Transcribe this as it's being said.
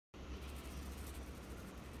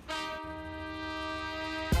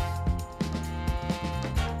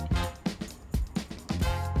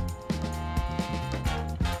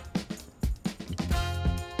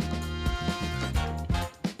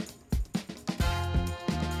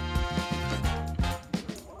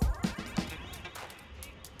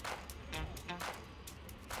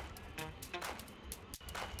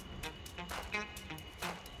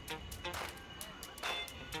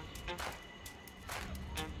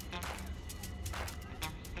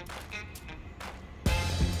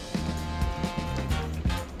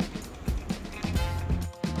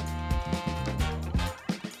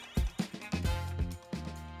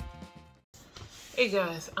Hey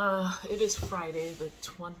guys, it is Friday the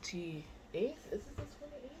 28th? Is it the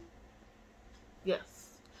 28th? Yes.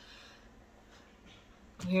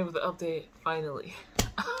 I'm here with the update, finally.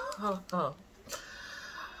 I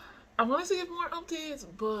wanted to give more updates,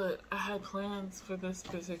 but I had plans for this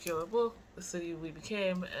particular book, The City We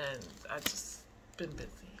Became, and I just been busy.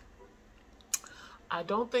 I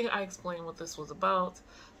don't think I explained what this was about,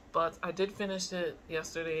 but I did finish it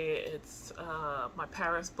yesterday. It's my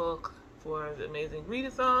Paris book for the Amazing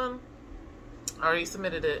Readathon. I already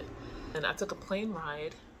submitted it, and I took a plane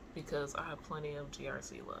ride because I have plenty of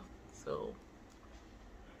GRC left, so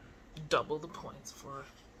double the points for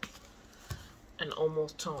an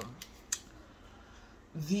almost tome.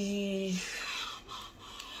 The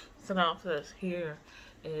synopsis here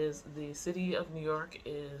is the city of New York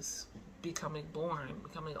is becoming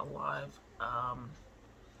alive,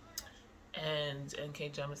 and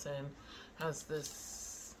N.K. Jemisin has this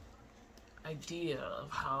idea of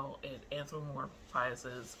how it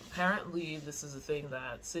anthropomorphizes. Apparently this is a thing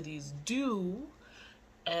that cities do,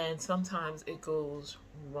 and sometimes it goes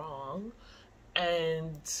wrong,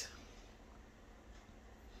 and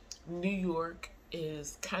New York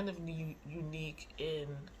is kind of unique in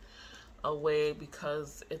a way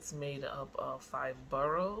because it's made up of 5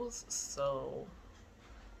 boroughs. So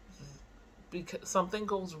because something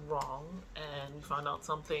goes wrong and we find out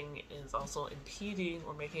something is also impeding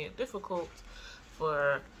or making it difficult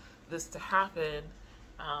for this to happen,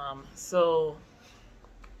 so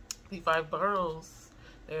the 5 boroughs,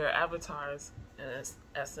 their avatars in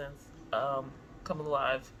essence, come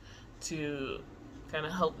alive to kind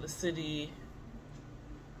of help the city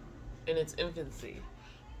in its infancy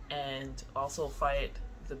and also fight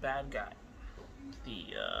the bad guy,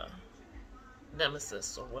 the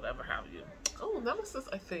nemesis or whatever have you. Oh, nemesis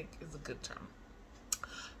I think is a good term.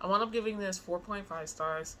 I wound up giving this 4.5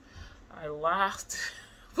 stars. I laughed,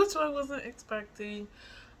 which I wasn't expecting.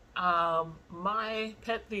 My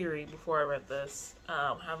pet theory before I read this,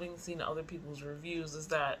 having seen other people's reviews, is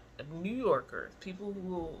that New Yorkers, people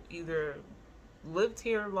who either lived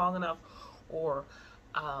here long enough or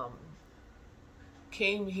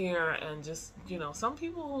came here and just, you know, some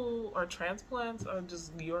people who are transplants are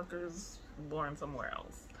just New Yorkers born somewhere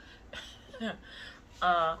else.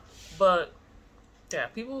 But yeah,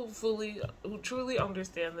 people who truly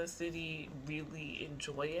understand the city really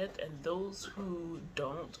enjoy it, and those who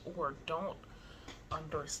don't or don't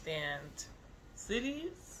understand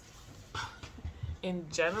cities in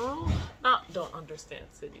general, not don't understand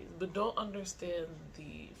cities, but don't understand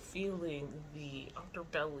the feeling, the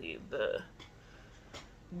underbelly, the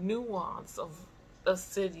nuance of a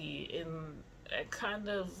city in a kind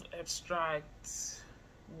of abstract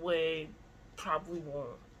way, probably won't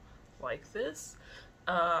like this.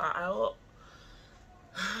 I'll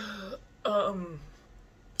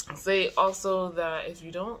say also that if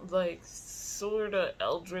you don't like sort of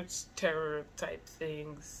eldritch terror type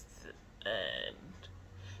things and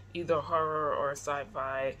either horror or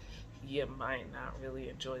sci-fi, you might not really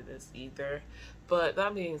enjoy this either. But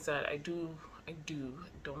that being said, I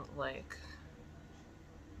don't like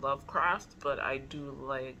Lovecraft, but I do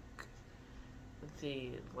like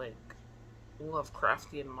the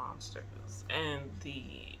Lovecraftian monsters and the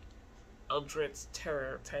eldritch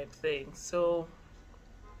terror type thing. So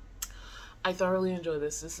I thoroughly enjoy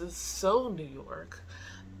this. This is so New York.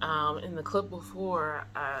 In the clip before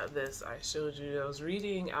this, I showed you I was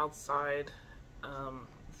reading outside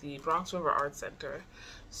the Bronx River Art Center.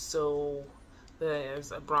 So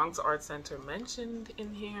there's a Bronx Art Center mentioned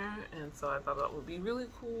in here, and so I thought that would be really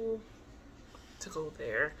cool to go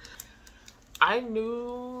there. I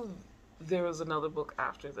knew there was another book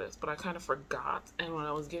after this, but I kind of forgot, and when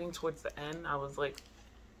I was getting towards the end, I was like,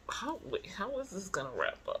 how is this gonna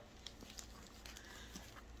wrap up?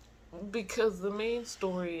 Because the main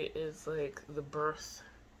story is like the birth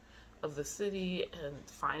of the city and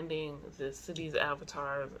finding the city's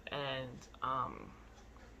avatars and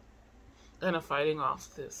kind of fighting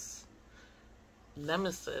off this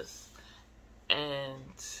nemesis.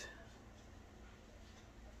 And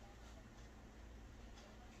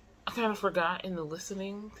I kind of forgot in the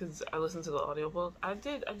listening, because I listened to the audiobook. I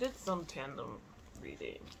did some tandem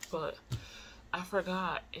reading, but I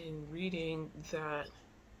forgot in reading that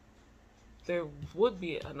there would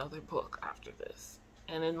be another book after this.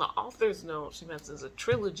 And in the author's note, she mentions a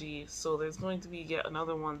trilogy, so there's going to be yet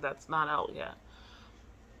another one that's not out yet.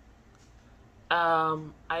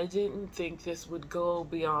 I didn't think this would go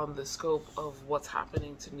beyond the scope of what's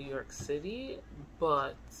happening to New York City,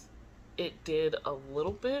 but it did a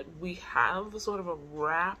little bit. We have sort of a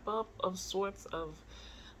wrap-up of sorts of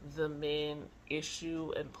the main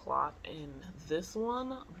issue and plot in this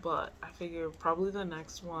one, but I figure probably the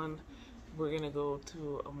next one we're gonna go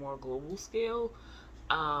to a more global scale.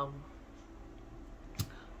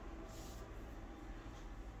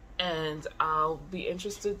 And I'll be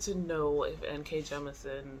interested to know if N.K.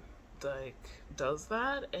 Jemisin like does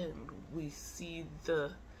that, and we see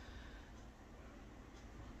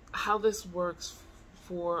how this works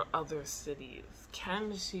for other cities.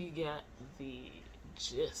 Can she get the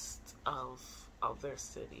gist of other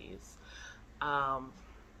cities?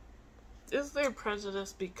 Is there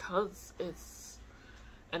prejudice because it's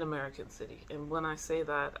an American city? And when I say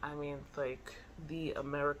that, I mean like the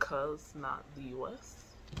Americas, not the US.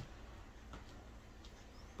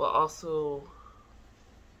 But also,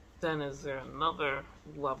 then is there another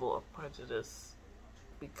level of prejudice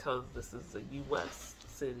because this is a US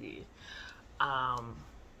city?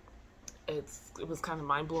 It was kind of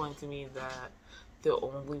mind-blowing to me that the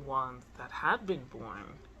only ones that had been born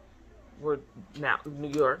were now New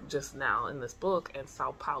York just now in this book, and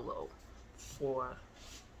Sao Paulo for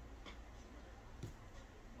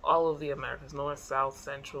all of the Americas, North, South,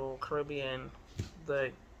 Central, Caribbean.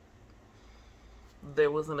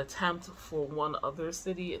 There was an attempt for one other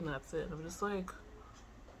city, and that's it. I'm just like,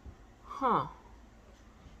 huh,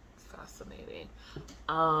 fascinating.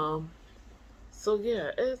 So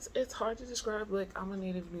yeah, it's hard to describe. Like, I'm a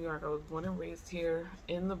native of New York. I was born and raised here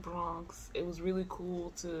in the Bronx. It was really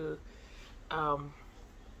cool to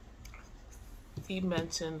see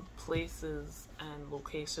mentioned places and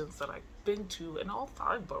locations that I've been to in all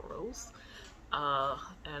 5 boroughs,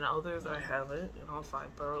 and others I haven't in all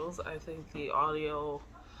 5 boroughs. I think the audio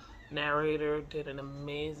narrator did an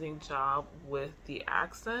amazing job with the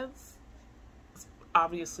accents.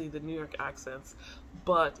 Obviously the New York accents,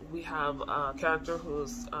 but we have a character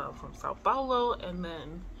who's from Sao Paulo and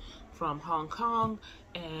then from Hong Kong,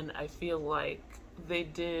 and I feel like they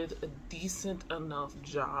did a decent enough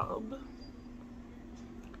job.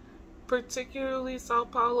 Particularly Sao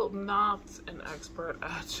Paulo, not an expert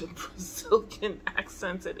at Brazilian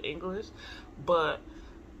accented English, but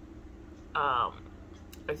I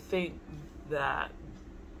think that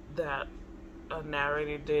a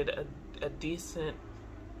narrator did a decent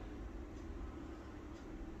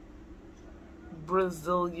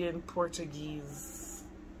Brazilian Portuguese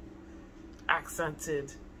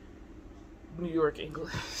accented New York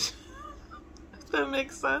English. If that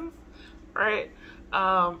makes sense, right?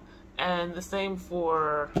 And the same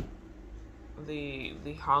for the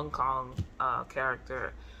Hong Kong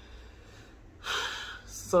character.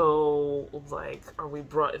 So, like, if we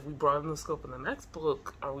broaden the scope in the next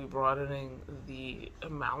book, are we broadening the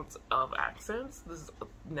amount of accents this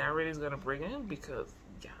narrator is going to bring in? Because,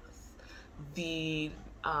 yes, the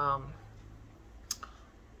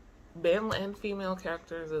male and female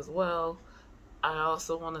characters as well. I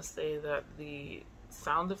also want to say that the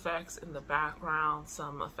sound effects in the background,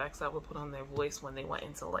 some effects that were put on their voice when they went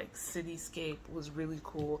into, like, cityscape was really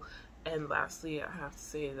cool. And lastly, I have to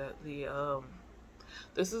say that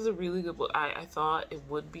this is a really good book. I thought it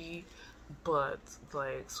would be, but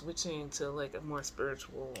like switching to like a more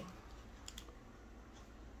spiritual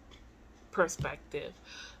perspective.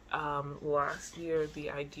 Last year, the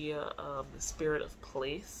idea of the spirit of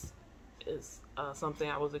place is something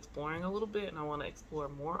I was exploring a little bit, and I want to explore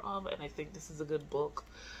more of. And I think this is a good book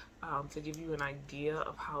to give you an idea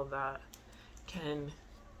of how that can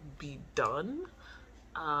be done.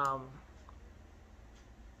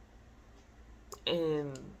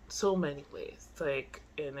 In so many ways, like,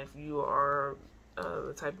 and if you are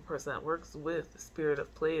the type of person that works with the spirit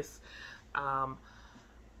of place,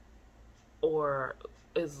 or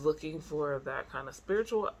is looking for that kind of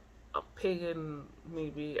spiritual, pagan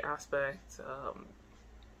maybe aspect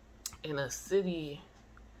in a city,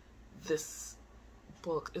 this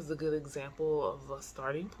book is a good example of a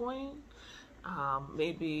starting point.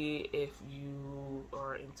 Maybe if you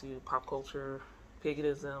are into pop culture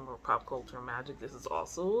paganism or pop culture magic, this is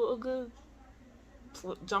also a good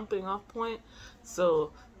jumping off point.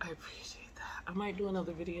 So I appreciate that. I might do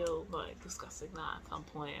another video like discussing that at some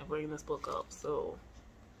point and bringing this book up. So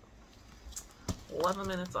 11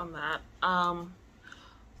 minutes on that.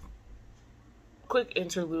 Quick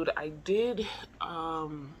interlude. I did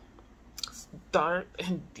start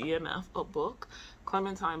and DNF a book,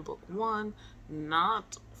 Clementine book 1,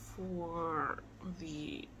 not for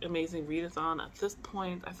the Amazing Readathon at this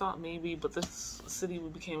point. I thought maybe, but this city we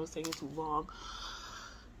became was taking too long.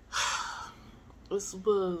 This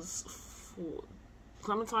was for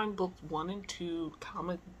Clementine book 1 and 2,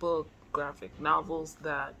 comic book graphic novels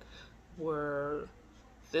that were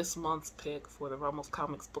this month's pick for the Ramos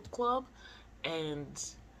Comics Book Club, and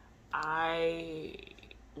I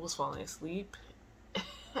was falling asleep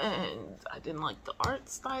and I didn't like the art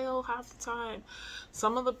style half the time.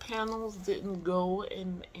 Some of the panels didn't go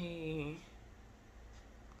in a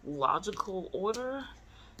logical order,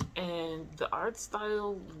 and the art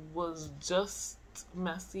style was just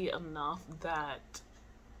messy enough that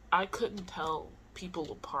I couldn't tell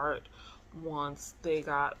people apart once they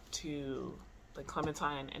got to, like,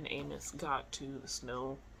 Clementine and Amos got to the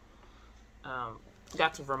snow,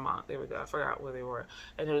 got to Vermont. There we go. I forgot where they were.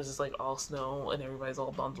 And it was just like all snow and everybody's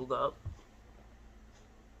all bundled up.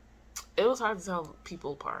 It was hard to tell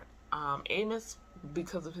people apart. Amos,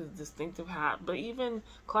 because of his distinctive hat, but even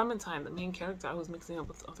Clementine, the main character, I was mixing up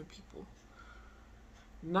with other people.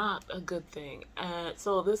 Not a good thing. And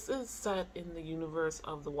so this is set in the universe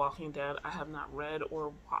of The Walking Dead. I have not read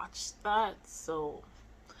or watched that, so,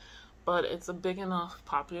 but it's a big enough,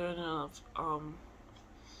 popular enough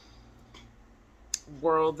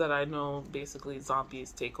world that I know basically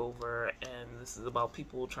zombies take over, and this is about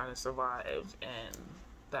people trying to survive and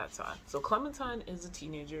that time. So Clementine is a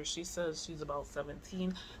teenager. She says she's about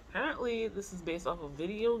 17. Apparently this is based off a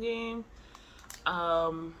video game.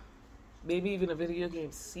 Maybe even a video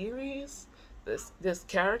game series, this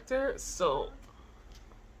character. So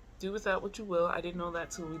do with that what you will. I didn't know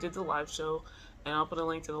that till we did the live show, and I'll put a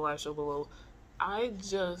link to the live show below. I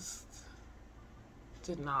just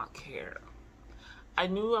did not care. I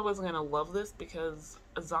knew I wasn't gonna love this because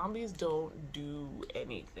zombies don't do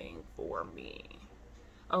anything for me.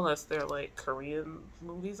 Unless they're like Korean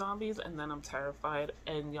movie zombies, and then I'm terrified,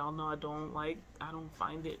 and y'all know I don't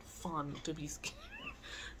find it fun to be scared.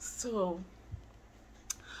 So,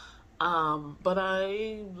 but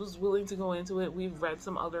I was willing to go into it. We've read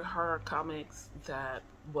some other horror comics that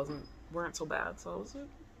weren't so bad, so I was like,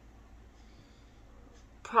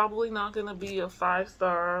 probably not gonna be a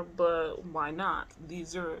 5-star, but why not?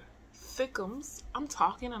 These are thickums. I'm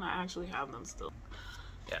talking and I actually have them still.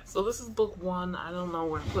 Yeah, so this is book 1. I don't know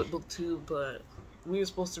where I put book 2, but we were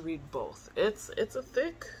supposed to read both. It's a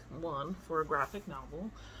thick one for a graphic novel.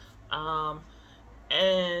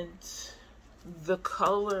 And the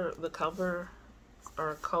cover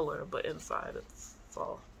are color, but inside it's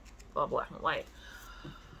all black and white.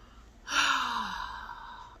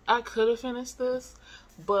 I could have finished this,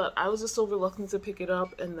 but I was just so reluctant to pick it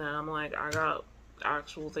up, and then I'm like, I got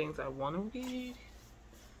actual things I want to read.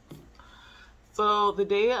 So the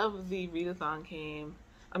day of the readathon came,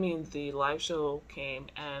 the live show came,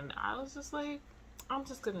 and I was just like, I'm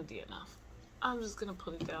just gonna DNF. I'm just gonna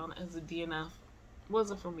put it down as a DNF.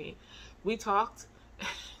 Wasn't for me. We talked,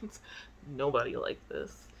 and nobody liked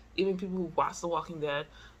this. Even people who watch The Walking Dead,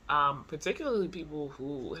 particularly people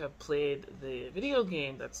who have played the video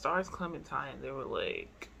game that stars Clementine, they were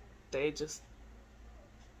like, they just,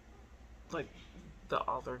 like, the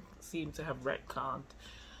author seemed to have retconned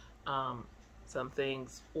some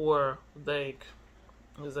things, or like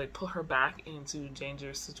it was like put her back into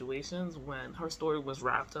dangerous situations when her story was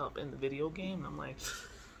wrapped up in the video game. I'm like,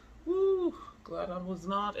 woo, glad I was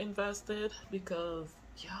not invested, because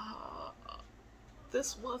yeah,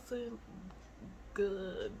 this wasn't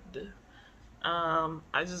good.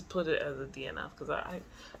 I just put it as a DNF because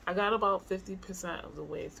I got about 50% of the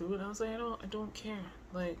way through, and I was like, I don't care.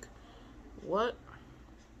 Like, what?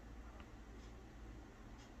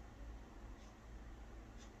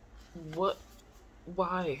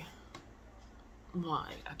 Why? I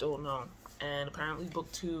don't know. And apparently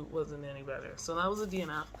book 2 wasn't any better, so that was a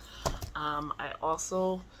DNF. I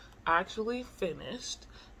also actually finished,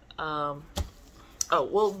 oh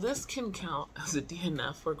well, this can count as a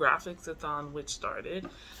DNF for Graphics-a-thon, which started,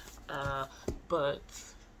 but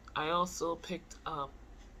I also picked up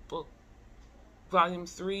volume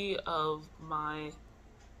 3 of my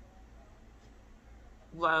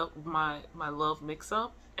love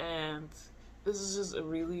mix-up, and this is just a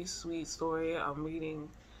really sweet story. I'm reading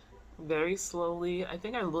very slowly. I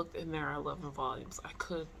think I looked and there are 11 volumes. I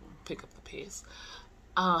could pick up the pace.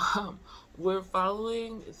 We're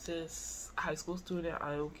following this high school student,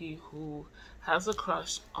 Aoki, who has a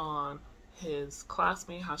crush on his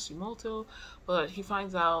classmate Hashimoto, but he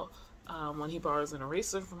finds out when he borrows an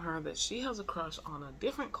eraser from her that she has a crush on a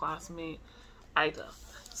different classmate, Ida.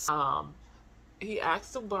 He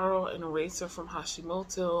asks to borrow an eraser from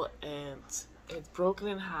Hashimoto, and it's broken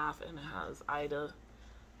in half, and it has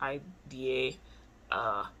IDA,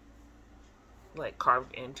 like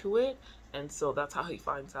carved into it, and so that's how he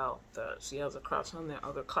finds out that she has a crush on their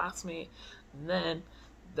other classmate. And then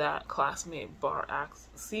that classmate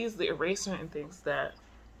sees the eraser and thinks that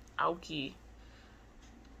Aoki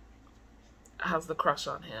has the crush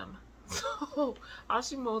on him. So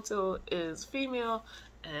Hashimoto is female,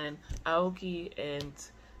 and Aoki and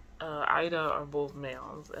Ida are both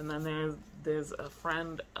males, and then there's a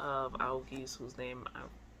friend of Aoki's whose name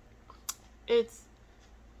it's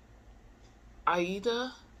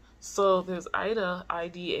Aida. So there's Ida,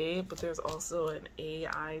 IDA, but there's also an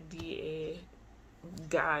AIDA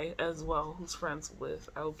guy as well who's friends with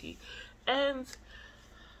Aoki. And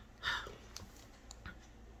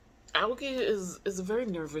Aoki is a very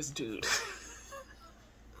nervous dude.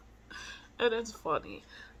 And it's funny.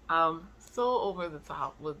 So over the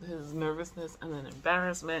top with his nervousness and then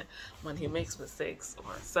embarrassment when he makes mistakes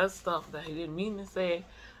or says stuff that he didn't mean to say.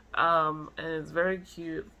 And it's very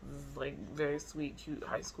cute, like very sweet, cute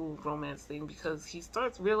high school romance thing, because he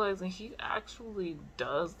starts realizing he actually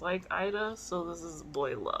does like Ida, so this is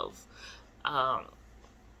boy love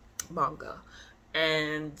manga.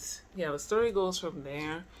 And yeah, the story goes from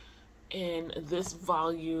there. In this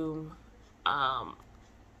volume, I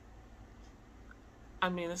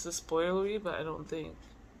mean, this is spoilery, but I don't think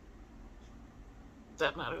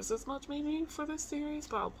that matters as much maybe for this series,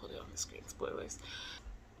 but I'll put it on the screen, spoilers.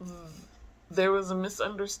 There was a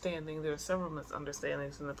misunderstanding. There were several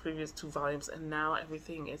misunderstandings in the previous 2 volumes, and now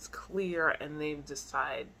everything is clear and they've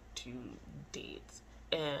decided to date.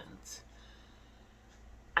 And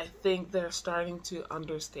I think they're starting to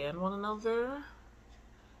understand one another.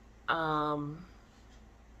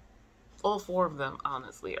 All 4 of them,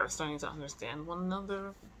 honestly, are starting to understand one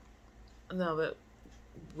another now that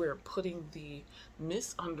we're putting the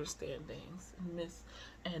misunderstandings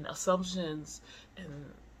and assumptions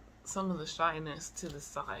and some of the shyness to the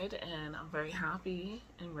side, and I'm very happy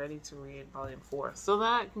and ready to read volume 4. So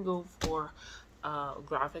that can go for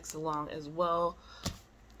Graphics-a-thon as well.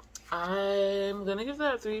 I'm gonna give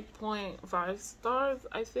that 3.5 stars,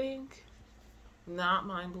 I think. Not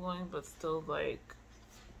mind-blowing, but still, like,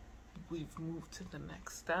 we've moved to the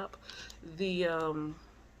next step. The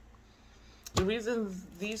reasons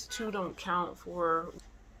these 2 don't count for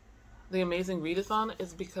the Amazing Readathon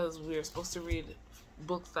is because we're supposed to read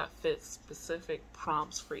books that fit specific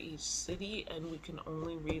prompts for each city, and we can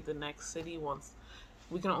only read the next city once.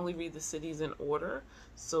 We can only read the cities in order,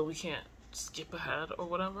 so we can't skip ahead or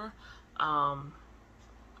whatever. And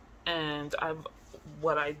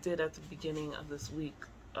what I did at the beginning of this week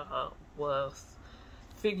was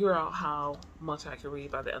figure out how much I could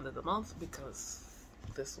read by the end of the month, because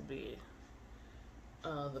this will be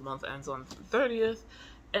the month ends on the 30th,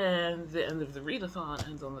 and the end of the readathon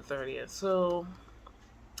ends on the 30th. So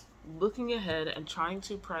looking ahead and trying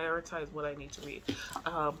to prioritize what I need to read.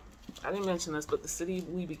 I didn't mention this, but The City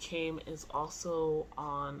We Became is also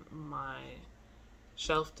on my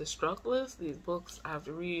shelf destruct list. These books I have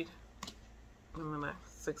to read in the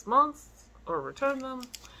next 6 months or return them,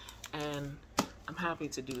 and I'm happy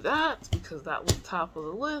to do that because that was top of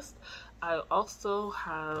the list. I also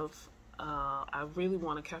have I really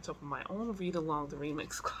want to catch up on my own read along, the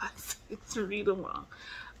remix classics read along.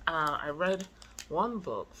 I read 1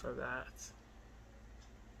 book for that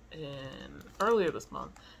earlier this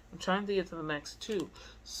month. I'm trying to get to the next 2.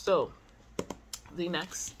 So the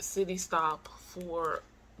next city stop for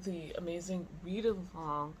the Amazing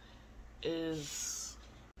Readathon is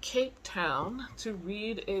Cape Town to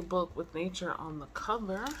read a book with nature on the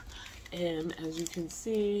cover. And as you can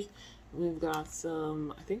see, we've got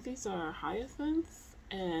some, I think these are hyacinths,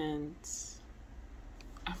 and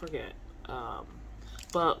I forget,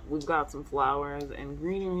 but we've got some flowers and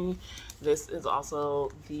greenery. This is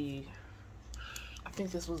also I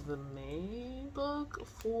think this was the May book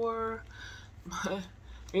for my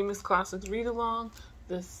Remix Classics Read Along.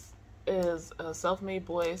 This is Self-Made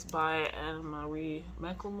Boys by Anne-Marie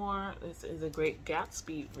McLemore. This is a Great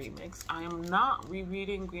Gatsby remix. I am not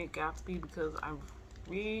rereading Great Gatsby because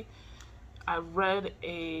I read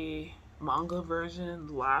a manga version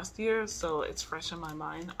last year, so it's fresh in my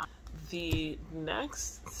mind. The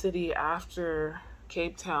next city after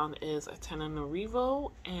Cape Town is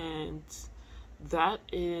Antananarivo, and that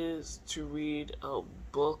is to read a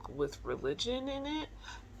book with religion in it.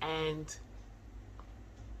 And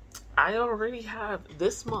I already have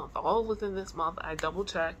this month, all within this month, I double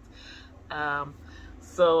checked.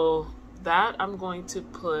 So that I'm going to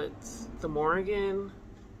put the Morrigan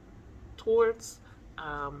towards.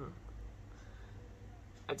 I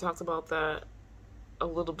talked about that a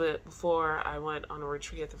little bit before I went on a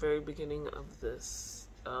retreat at the very beginning of this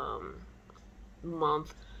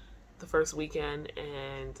month, the first weekend,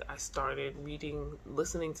 and I started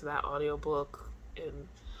listening to that audiobook in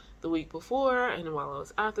the week before and while I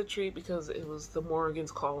was at the retreat, because it was the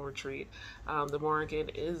Morrigan's Call retreat. The Morrigan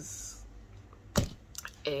is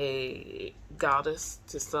a goddess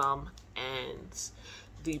to some, and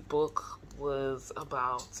the book was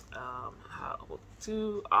about how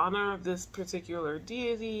to honor this particular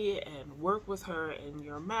deity and work with her in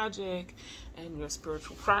your magic and your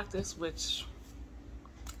spiritual practice, which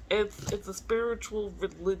it's a spiritual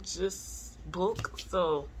religious book,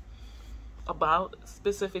 so about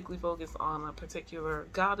specifically focused on a particular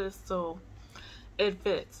goddess, so it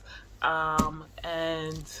fits.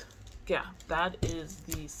 And yeah, that is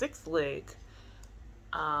the 6th leg.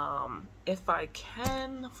 If I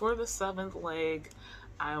can, for the 7th leg,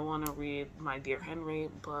 I want to read My Dear Henry,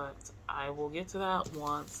 but I will get to that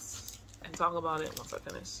once and talk about it once I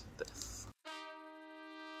finish this.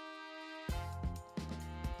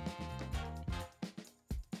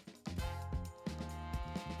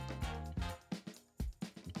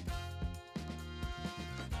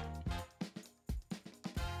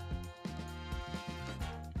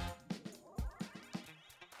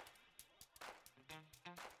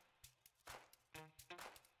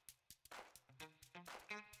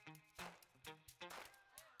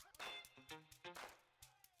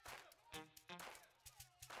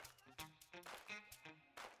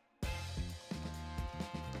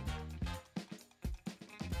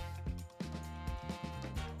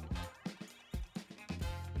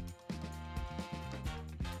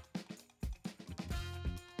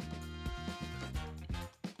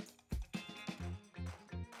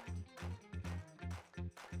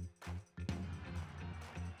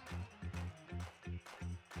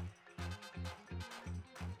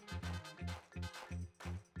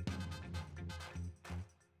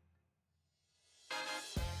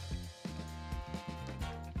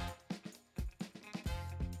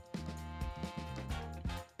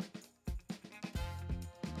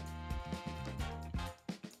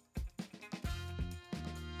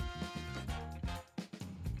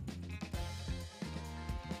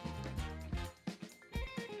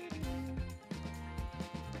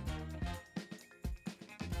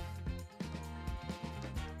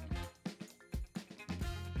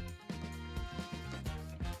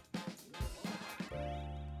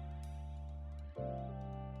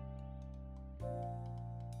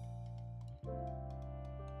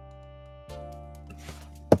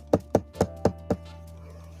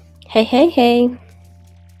 Hey, hey, hey.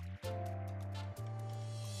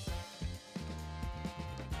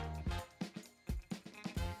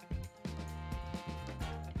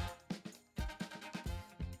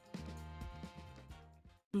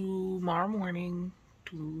 Tomorrow morning,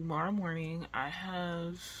 I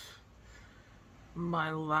have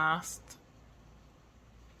my last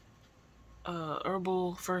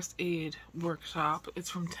herbal first aid workshop. It's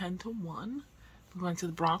from 10 to 1. We went to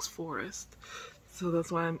the Bronx Forest. So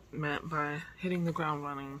that's what I meant by hitting the ground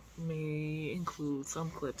running. May include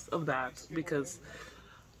some clips of that because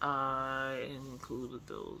I included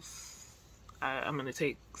those. I'm going to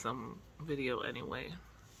take some video anyway.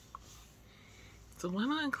 So why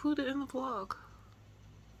not include it in the vlog?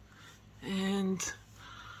 And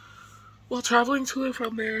while traveling to and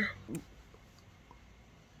from there,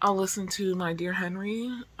 I'll listen to My Dear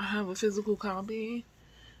Henry. I have a physical copy,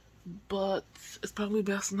 but it's probably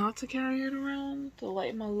best not to carry it around to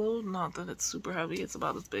lighten my load. Not that it's super heavy. It's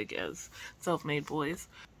about as big as Self-Made Boys.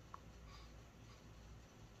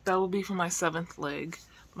 That will be for my 7th leg.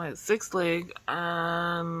 My 6th leg,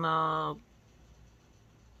 and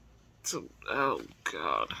oh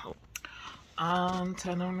god.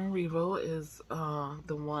 Tananarivo is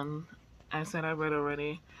the one I said I read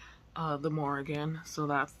already, the Morrigan, so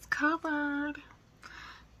that's covered.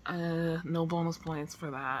 No bonus points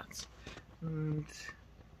for that. And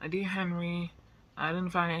My Dear Henry, I didn't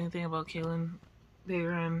find anything about Kaylin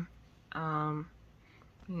Bayron,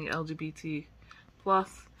 being LGBT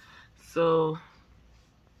plus, so,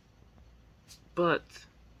 but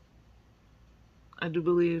I do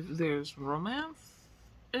believe there's romance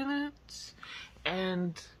in it,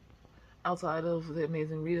 and outside of the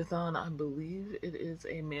Amazing Readathon, I believe it is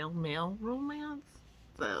a male-male romance,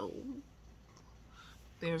 so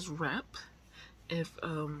there's rep if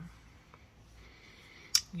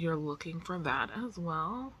you're looking for that as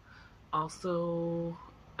well. Also,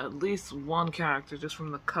 at least one character just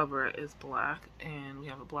from the cover is black, and we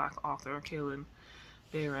have a black author, Kaylin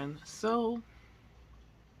Bayron, so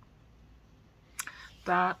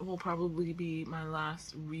that will probably be my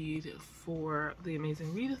last read for the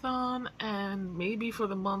Amazing Readathon, and maybe for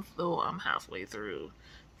the month, though I'm halfway through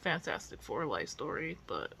Fantastic Four Life Story,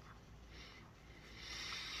 but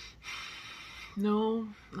no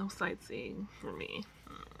sightseeing for me.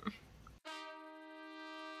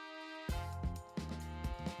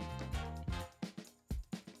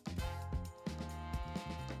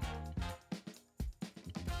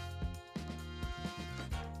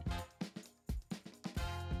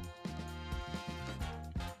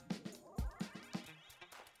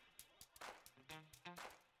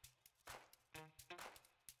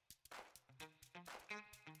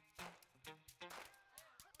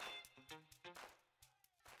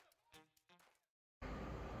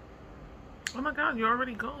 Oh my god, you're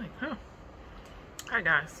already going. Huh. Hi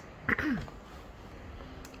guys.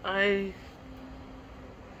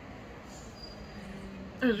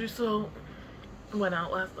 As you saw, went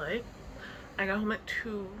out last night. I got home at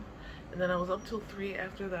 2, and then I was up till 3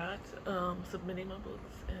 after that, submitting my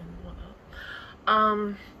books and whatnot.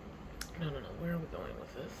 No, where are we going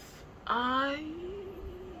with this? Oh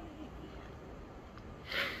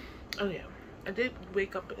yeah, I did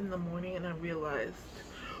wake up in the morning and I realized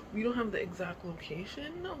we don't have the exact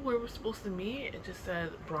location of where we're supposed to meet. It just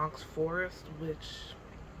said Bronx Forest, which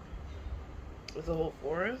is a whole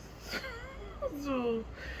forest. So,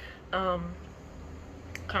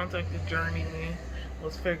 contacted Journey,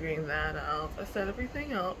 was figuring that out. I set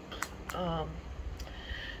everything up,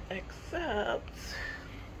 except,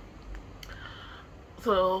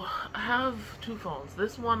 so I have 2 phones.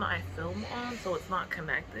 This one I film on, so it's not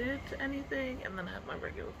connected to anything, and then I have my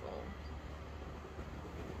regular phone.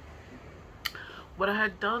 What I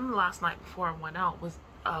had done last night before I went out was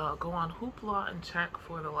go on Hoopla and check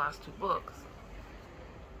for the last 2 books.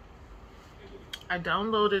 I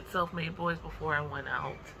downloaded Self-Made Boys before I went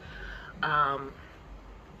out,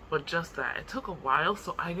 but just that. It took a while,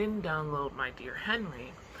 so I didn't download My Dear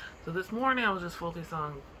Henry. So this morning I was just focused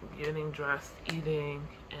on getting dressed, eating,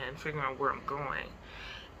 and figuring out where I'm going.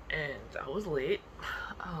 And I was late,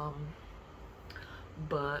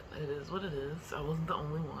 but it is what it is. I wasn't the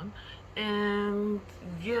only one. And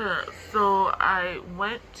yeah, so I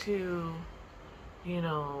went to, you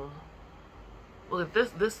know, well,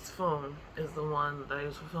 this phone is the one that I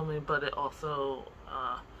use for filming, but it also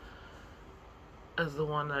is the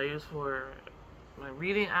one that I use for my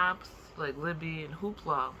reading apps like Libby and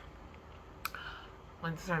Hoopla.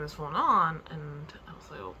 Went to turn this phone on, and I was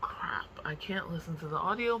like, oh crap, I can't listen to the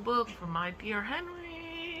audiobook for My Dear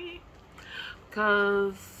Henry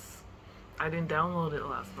because I didn't download it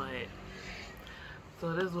last night. So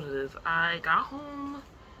it is what it is. I got home.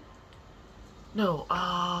 No,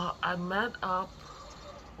 I met up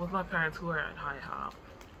with my parents who are at IHOP.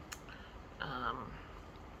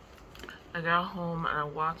 I got home and I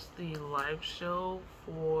watched the live show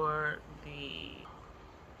for the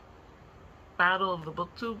Battle of the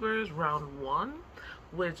Booktubers round 1,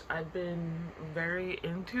 which I've been very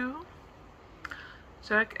into.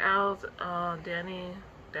 Check out Danny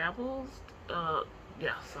Dabbles.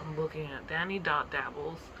 Yes, I'm looking at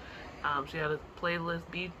Danny.Dabbles. She had a playlist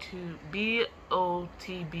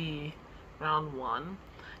BOTB round 1,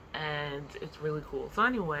 and it's really cool. So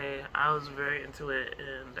anyway, I was very into it,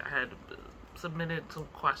 and I had submitted some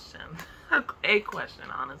questions, a question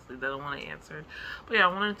honestly that I want to answer. But yeah,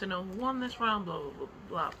 I wanted to know who won this round, blah blah blah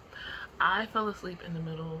blah. I fell asleep in the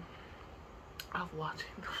middle of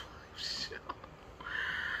watching the live show.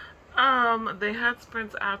 They had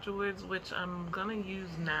sprints afterwards, which I'm gonna use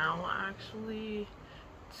now actually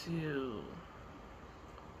to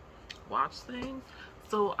watch things.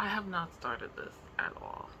 So I have not started this at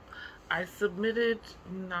all. I submitted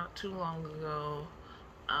not too long ago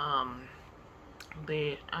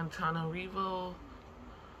the Antananarivo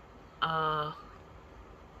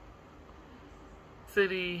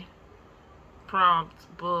city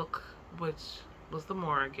prompt book, which was the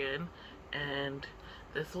Morrigan, and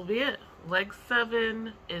this will be it. Leg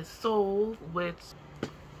 7 is sold, which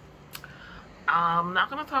I'm not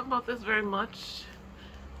going to talk about this very much.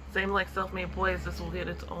 Same like Self-Made Boys, this will get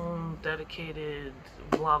its own dedicated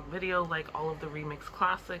vlog video like all of the remix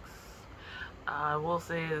classics. I will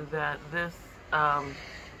say that this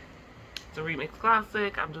it's a remix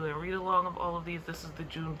classic. I'm doing a read along of all of these. This is the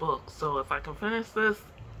June book, so if I can finish this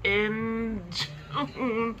in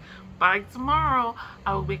June, by tomorrow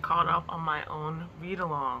I will be caught up on my own read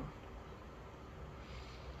along.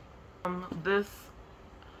 This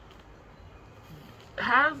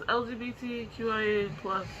has LGBTQIA+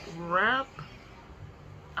 rep.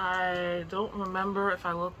 I don't remember if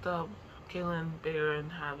I looked up Kaylin Barron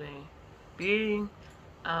being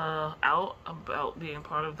out about being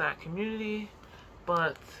part of that community,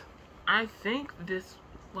 but I think this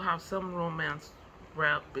will have some romance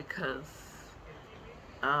rep because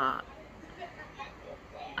I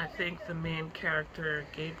think the main character,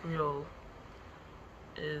 Gabriel,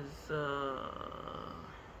 is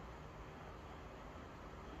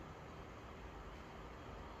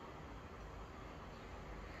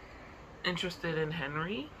interested in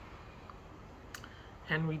Henry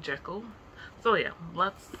Jekyll. So yeah,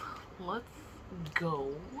 let's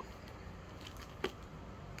go.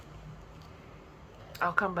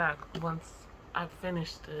 I'll come back once I've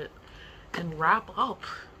finished it and wrap up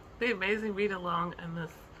the Amazing Read Along in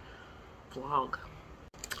this vlog.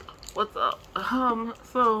 What's up?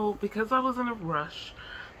 So because I was in a rush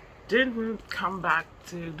didn't come back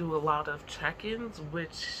to do a lot of check-ins,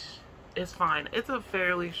 which is fine. It's a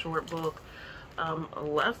fairly short book,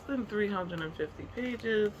 less than 350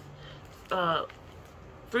 pages.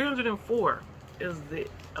 304 is the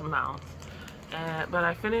amount. But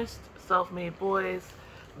I finished Self-Made Boys.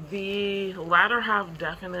 The latter half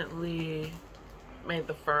definitely made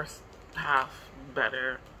the first half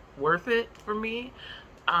better, worth it for me.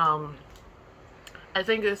 I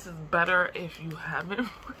think this is better if you haven't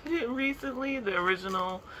read it recently, the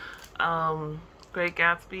original Great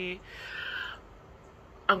Gatsby.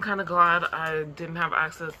 I'm kind of glad I didn't have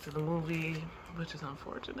access to the movie, which is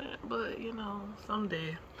unfortunate, but you know,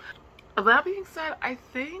 someday. That being said, I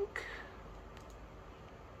think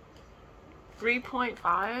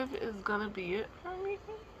 3.5 is gonna be it for me.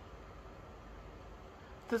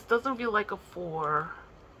 This doesn't feel like a 4.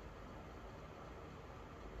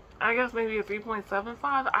 I guess maybe a 3.75.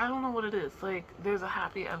 I don't know what it is. Like, there's a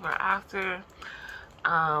happy ever after.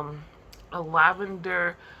 A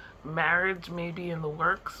lavender marriage maybe in the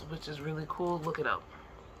works, which is really cool. Look it up.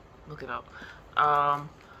 Look it up.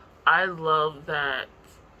 I love that.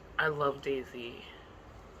 I love Daisy.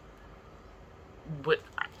 But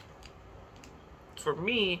for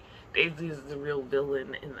me, Daisy is the real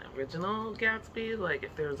villain in the original Gatsby. Like,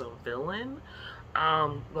 if there's a villain,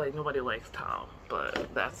 like, nobody likes Tom,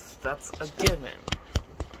 but that's a given.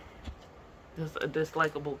 Just a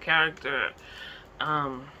dislikable character.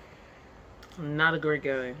 Not a great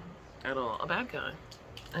guy at all. A bad guy,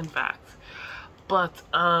 in fact. But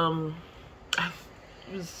it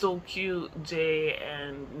was so cute, Jay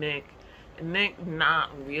and Nick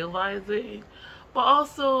not realizing, but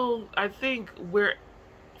also I think we're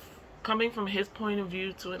coming from his point of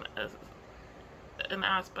view to an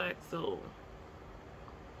aspect, so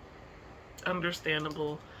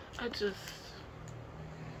understandable.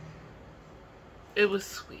 It was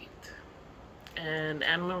sweet. And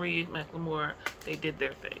Anne-Marie McLemore, they did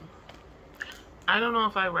their thing. I don't know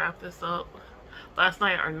if I wrapped this up last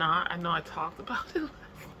night or not. I know I talked about it last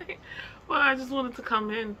night, but I just wanted to come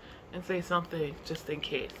in and say something just in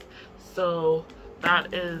case. So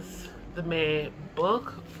that is the May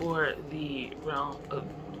book for the Realm of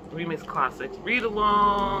Remix Classics read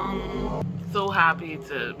along. So happy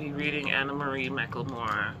to be reading Anne-Marie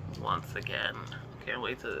McLemore once again. Can't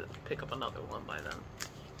wait to pick up another one by then.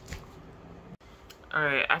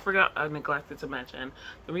 Alright, I neglected to mention,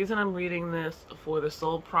 the reason I'm reading this for the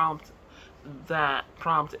sole prompt, that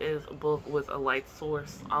prompt is a book with a light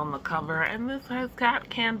source on the cover, and this has cat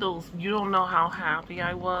candles. You don't know how happy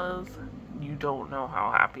I was. You don't know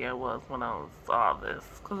how happy I was when I saw this,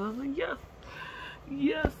 because I was like, yes,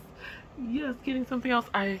 yes, yes, getting something else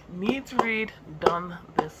I need to read done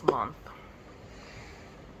this month.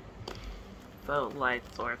 So, light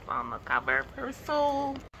source on the cover for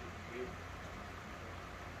Soul.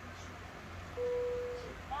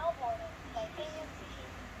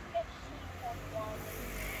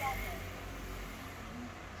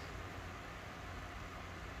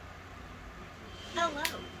 Hello,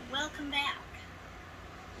 welcome back.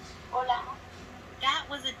 Hola. That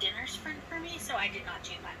was a dinner sprint for me, so I did not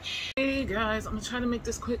do much. Hey guys, I'm gonna try to make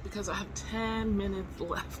this quick because I have 10 minutes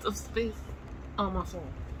left of space on my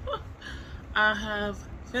phone. I have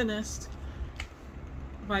finished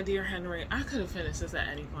My Dear Henry. I could have finished this at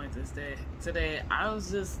any point today. I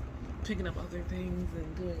was just picking up other things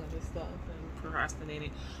and doing other stuff and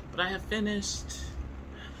procrastinating, but I have finished.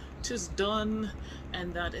 Just done,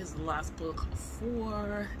 and that is the last book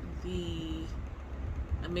for the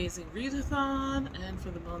Amazing Readathon, and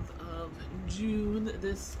for the month of June.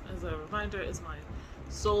 This, as a reminder, is my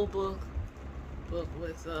soul book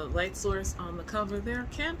with a light source on the cover. There are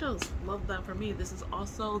candles, love that for me. This is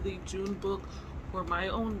also the June book for my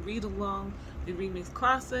own read along, the Remix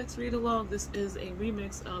Classics read along. This is a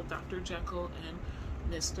remix of Dr. Jekyll and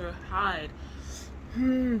Mr. Hyde.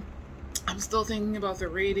 I'm still thinking about the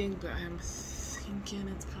rating, but I'm thinking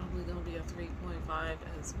it's probably going to be a 3.5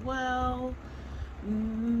 as well.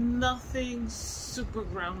 Nothing super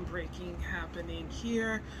groundbreaking happening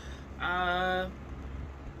here. There's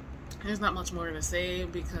not much more to say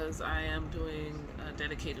because I am doing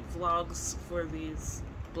dedicated vlogs for these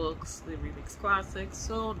books, the Remix Classics,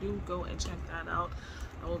 so do go and check that out.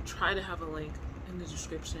 I will try to have a link in the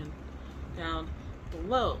description down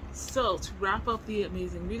below. So to wrap up the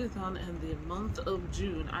Amazing Readathon and the month of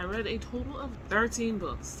June, I read a total of 13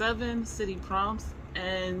 books, 7 city prompts,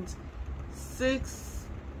 and 6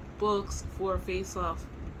 books for Face Off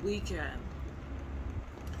weekend.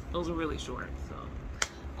 Those are really short, so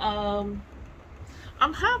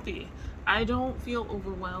I'm happy. I don't feel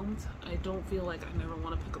overwhelmed. I don't feel like I never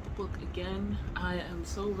want to pick up a book again. I am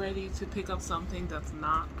so ready to pick up something that's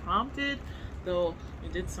not prompted, though I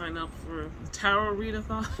did sign up for the Tarot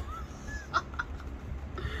Readathon.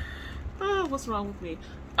 Oh, what's wrong with me?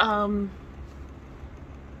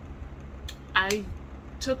 I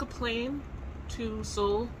took a plane to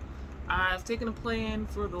Seoul. I've taken a plane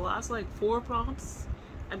for the last like 4 prompts,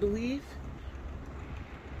 I believe.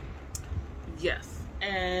 Yes.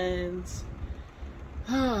 And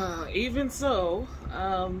even so,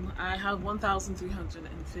 I have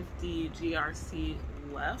 1,350 GRC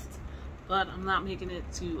left, but I'm not making it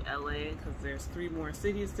to LA because there's 3 more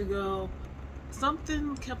cities to go.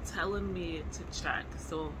 Something kept telling me to check,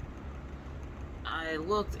 so I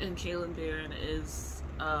looked, and Kaylin Barron is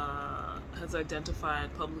has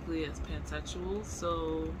identified publicly as pansexual,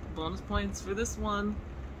 so bonus points for this one.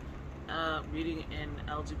 Reading an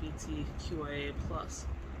LGBTQIA+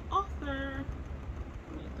 author.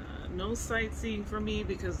 No sightseeing for me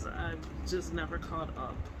because I've just never caught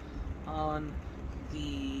up on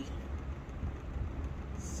the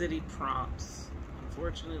city prompts,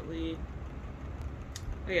 unfortunately.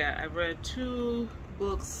 But yeah, I've read 2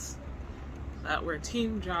 books that were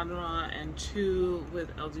teen genre and 2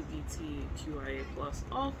 with LGBTQIA+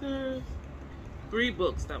 authors. 3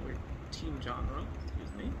 books that were teen genre,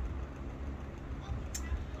 excuse me.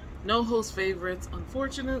 No host favorites,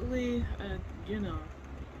 unfortunately. You know,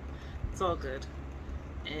 it's all good.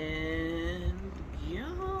 And yeah,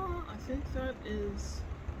 I think that is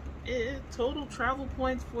it. Total travel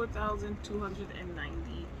points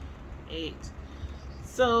 4,298.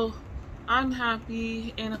 So I'm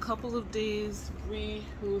happy. In a couple of days, Bree,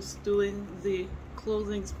 who's doing the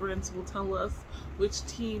closing sprints, will tell us which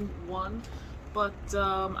team won. But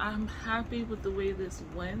I'm happy with the way this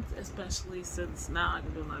went, especially since now I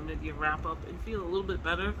can do my mid-year wrap-up and feel a little bit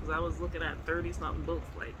better, because I was looking at 30-something books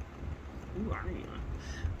like, ooh, I don't even.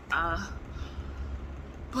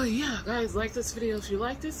 But yeah, guys, like this video if you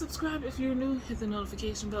liked it, subscribe if you're new, hit the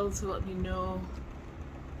notification bell to let me know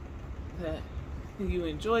that you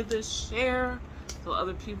enjoyed this, share so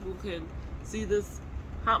other people can see this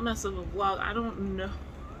hot mess of a vlog. I don't know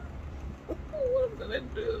what I'm gonna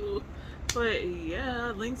do. But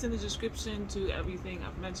yeah, links in the description to everything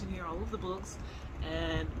I've mentioned here, all of the books,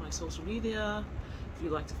 and my social media, if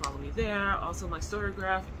you'd like to follow me there. Also my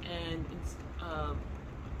Storygraph and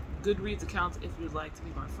Goodreads accounts if you'd like to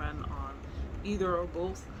be my friend on either or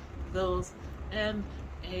both those. And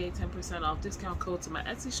a 10% off discount code to my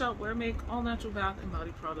Etsy shop where I make all natural bath and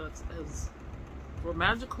body products as for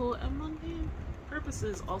magical and mundane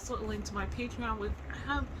purposes. Also a link to my Patreon where I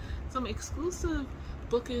have some exclusive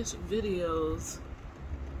bookish videos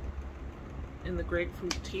in the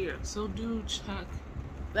grapefruit tier, so do check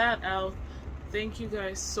that out. Thank you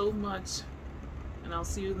guys so much, and I'll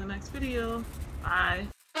see you in the next video. Bye.